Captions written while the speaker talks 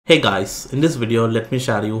Hey guys, in this video let me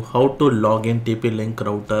share you how to log in TP-Link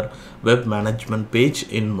router web management page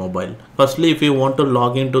in mobile. Firstly, if you want to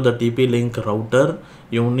log into the TP-Link router,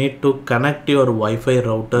 you need to connect your Wi-Fi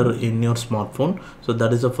router in your smartphone. So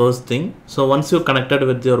that is the first thing. So once you connected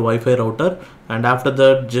with your Wi-Fi router, and after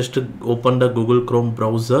that just open the Google Chrome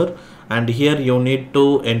browser, and here you need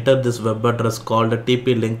to enter this web address called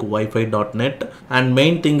tplinkwifi.net. And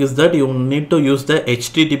main thing is that you need to use the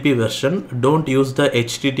HTTP version, don't use the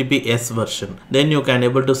HTTPS version. Then you can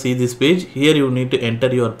able to see this page. Here you need to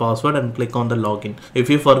enter your password and click on the login. If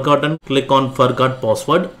you forgotten, click on forgot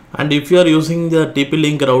password. And if you are using the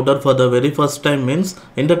TP-Link router for the very first time, means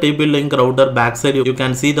in the TP-Link router backside you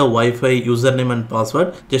can see the Wi-Fi username and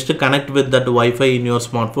password. Just to connect with that Wi-Fi in your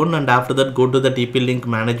smartphone, and after that go to the TP-Link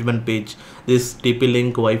management page, this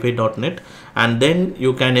tplinkwifi.net, and then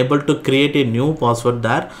you can able to create a new password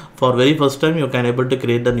there. For very first time you can able to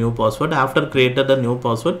create the new password. After created the new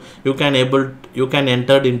password, you can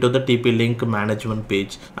enter into the TP-Link management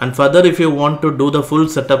page. And further, if you want to do the full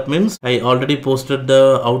setup, means I already posted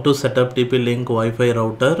the how to set up TP-Link Wi-Fi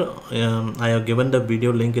router. I have given the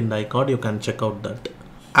video link in the icon, you can check out that.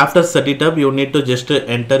 After set it up, you need to just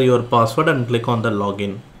enter your password and click on the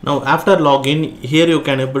login. Now after login, here you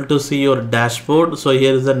can able to see your dashboard. So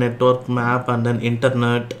here is the network map and then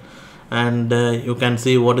internet, and you can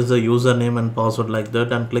see what is the username and password like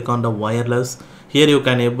that, and click on the wireless. Here you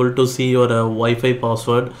can able to see your Wi-Fi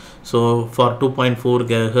password. So for 2.4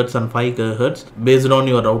 GHz and 5 GHz based on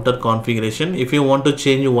your router configuration. If you want to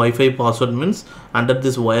change Wi-Fi password, means under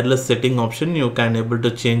this wireless setting option you can able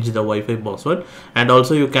to change the Wi-Fi password, and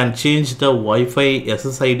also you can change the Wi-Fi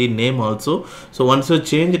SSID name also. So once you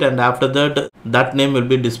change it, and after that name will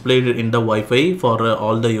be displayed in the Wi-Fi for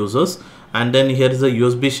all the users. And then here is a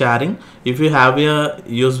USB sharing. If you have a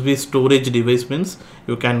USB storage device, means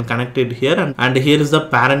you can connect it here, and here is the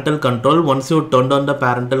parental control. Once you turn on the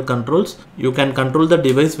parental controls, you can control the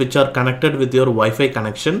device which are connected with your Wi-Fi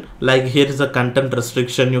connection. Like here is a content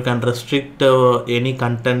restriction, you can restrict any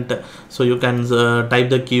content. So you can type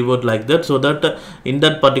the keyword like that, so that in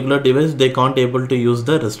that particular device they can't able to use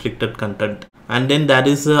the restricted content. And then there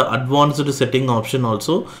is a advanced setting option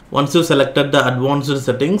also. Once you selected the advanced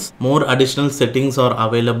settings, more additional settings are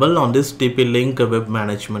available on this TP-Link web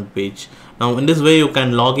management page. Now in this way you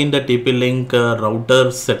can log in the TP-Link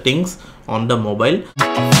router settings on the mobile.